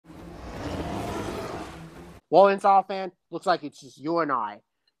Well, Intel fan, looks like it's just you and I.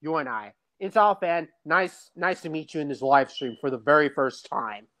 You and I. Intel fan, nice to meet you in this live stream for the very first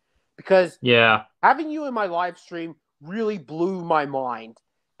time. Because having you in my live stream really blew my mind.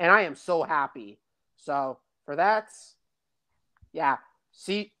 And I am so happy. So, for that, yeah.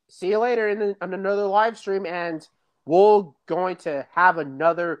 See you later in another live stream, and we're going to have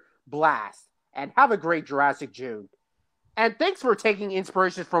another blast. And have a great Jurassic June. And thanks for taking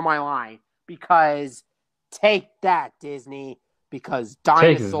inspiration from my line, because take that, Disney, because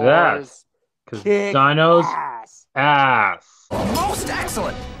dinosaurs kick dinos ass. Most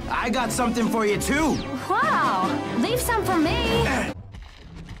excellent! I got something for you too! Wow! Leave some for me!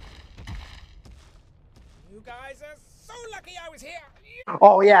 You guys are so lucky I was here!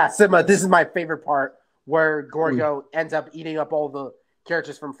 Oh yeah, Sigma, this is my favorite part, where Gorgo ends up eating up all the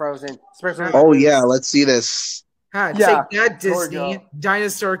characters from Frozen. Oh yeah, let's see this. Take that, Disney. Gorgo.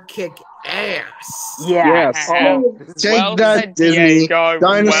 Dinosaur kick ass. Yeah. Yes. Take that, Disney.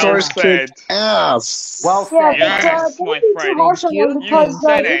 Dinosaurs kick ass. Well said. Yes, my friend. You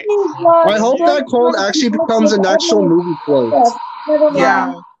said it. I hope that quote actually becomes an actual movie quote.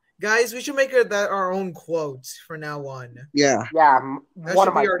 Yeah. Guys, we should make it our own quote from now on. Yeah. Yeah, that one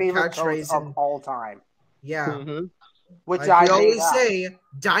of my our favorite quotes of all time. Yeah. Which I always say,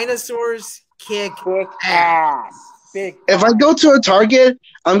 dinosaurs kick ass. If I go to a Target,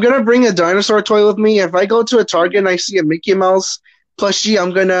 I'm going to bring a dinosaur toy with me. If I go to a Target and I see a Mickey Mouse plushie,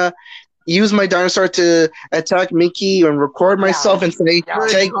 I'm going to use my dinosaur to attack Mickey and record myself and say,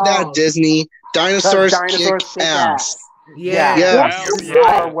 take that, Disney. Dinosaurs kick ass. Yeah.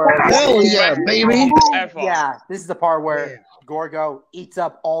 Hell yeah, baby. Yeah, this is the part where Gorgo eats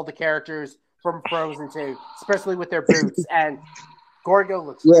up all the characters from Frozen 2, especially with their boots, and Gorgo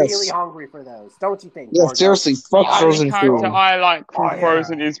looks really hungry for those, don't you think? Yeah, Gorgo? seriously, fuck Frozen 2. The character I like from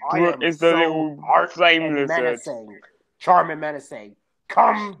Frozen is the little flame lizard. Charm and menacing.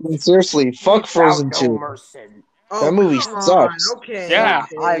 Come. Seriously, fuck Frozen 2. That movie sucks. Okay. Yeah,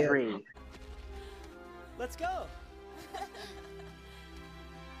 I agree. Let's go.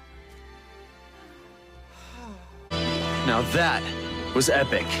 Now that was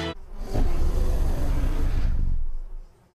epic.